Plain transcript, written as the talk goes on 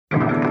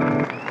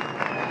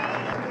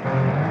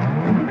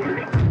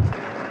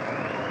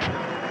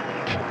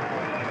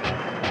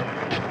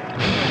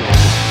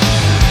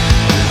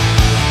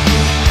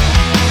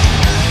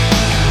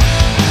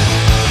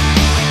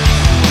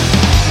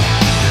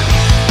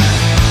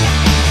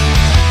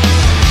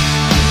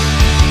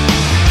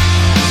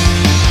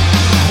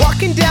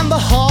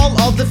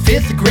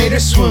or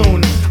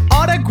swoon.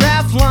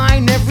 Autograph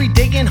line every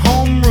day in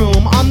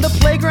homeroom. On the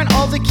playground,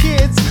 all the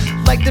kids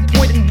like to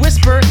point and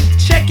whisper,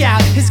 check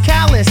out his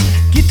callus,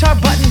 guitar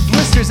button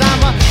blisters.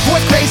 I'm a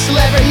fourth grade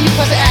celebrity,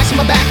 plus the axe on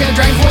my back and a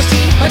Dragon Force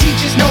team. My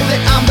teachers know that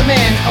I'm the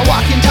man, a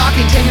walking,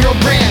 talking 10-year-old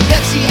brand.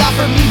 Pepsi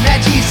offered me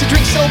Mad G's to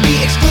drink Sobe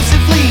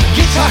exclusively.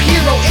 Guitar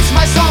Hero, it's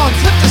my song,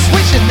 flip the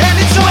switch and then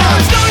it's on. When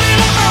I started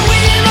out my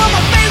way and all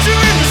my fans are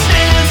in the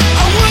stands,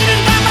 I wouldn't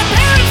invite my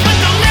parents, but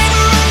they'll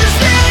never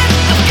understand.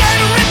 I've got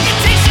a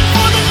reputation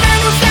for the man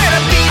who's there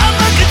to be. I'm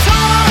a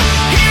guitar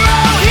hero,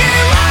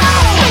 hero.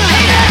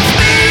 Hey, that's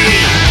me.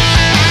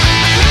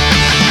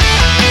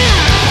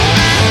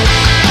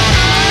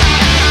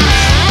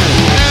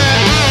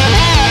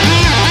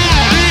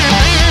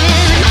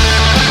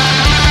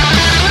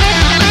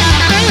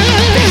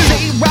 They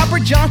say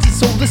Robert Johnson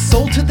sold his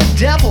soul to the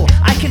devil.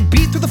 I can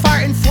beat through the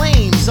fire and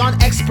flames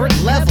on expert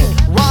level.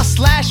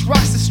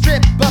 Raw/rocks the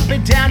strip up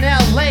and down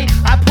LA.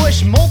 I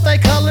push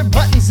multicolored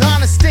buttons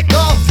on a stick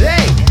all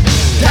day.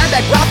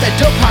 Dimebag route that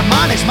dope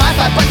harmonics. My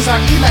 5 buttons are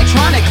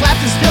electronic.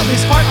 Clapton spilled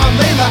his heart on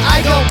Layla. I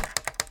go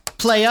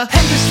playa.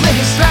 Hendrix lit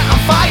his strat on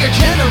fire.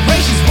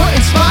 Generations were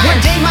inspired.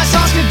 One day my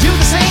songs could do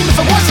the same. If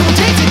I was someone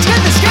tainted to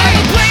this I'm a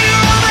game.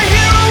 player, I'm a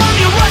hero, I'm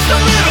your watch the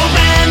little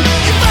man.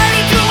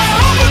 Invited to my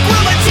homework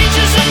where my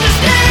teachers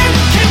understand.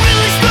 Can't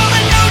really spell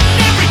a note in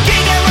every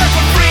gig I learn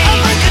for free. I'm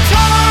a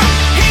guitar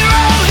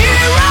hero,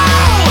 hero.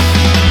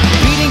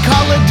 Beating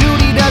Call of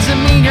Duty doesn't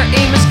mean your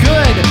aim is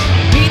good.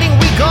 Beating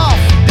Wii Golf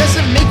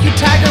doesn't make you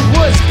Tiger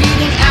Woods.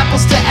 Beating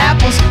apples to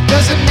apples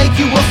doesn't make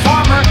you a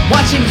farmer.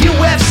 Watching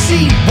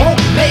UFC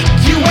won't make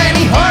you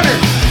any harder.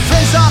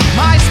 Friends off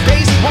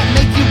MySpace won't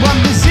make you a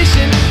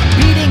musician.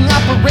 Beating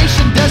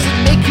Operation doesn't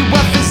make you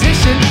a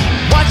physician.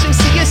 Watching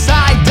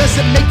CSI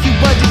doesn't make you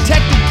a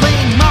detective.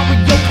 Playing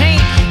Mario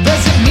Paint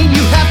doesn't mean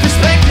you have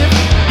perspective.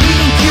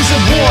 Beating Gears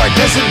of War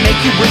doesn't make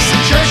you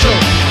Winston Churchill.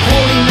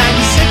 Quoting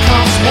 90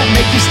 sitcoms won't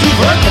make you Steve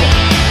Urkel.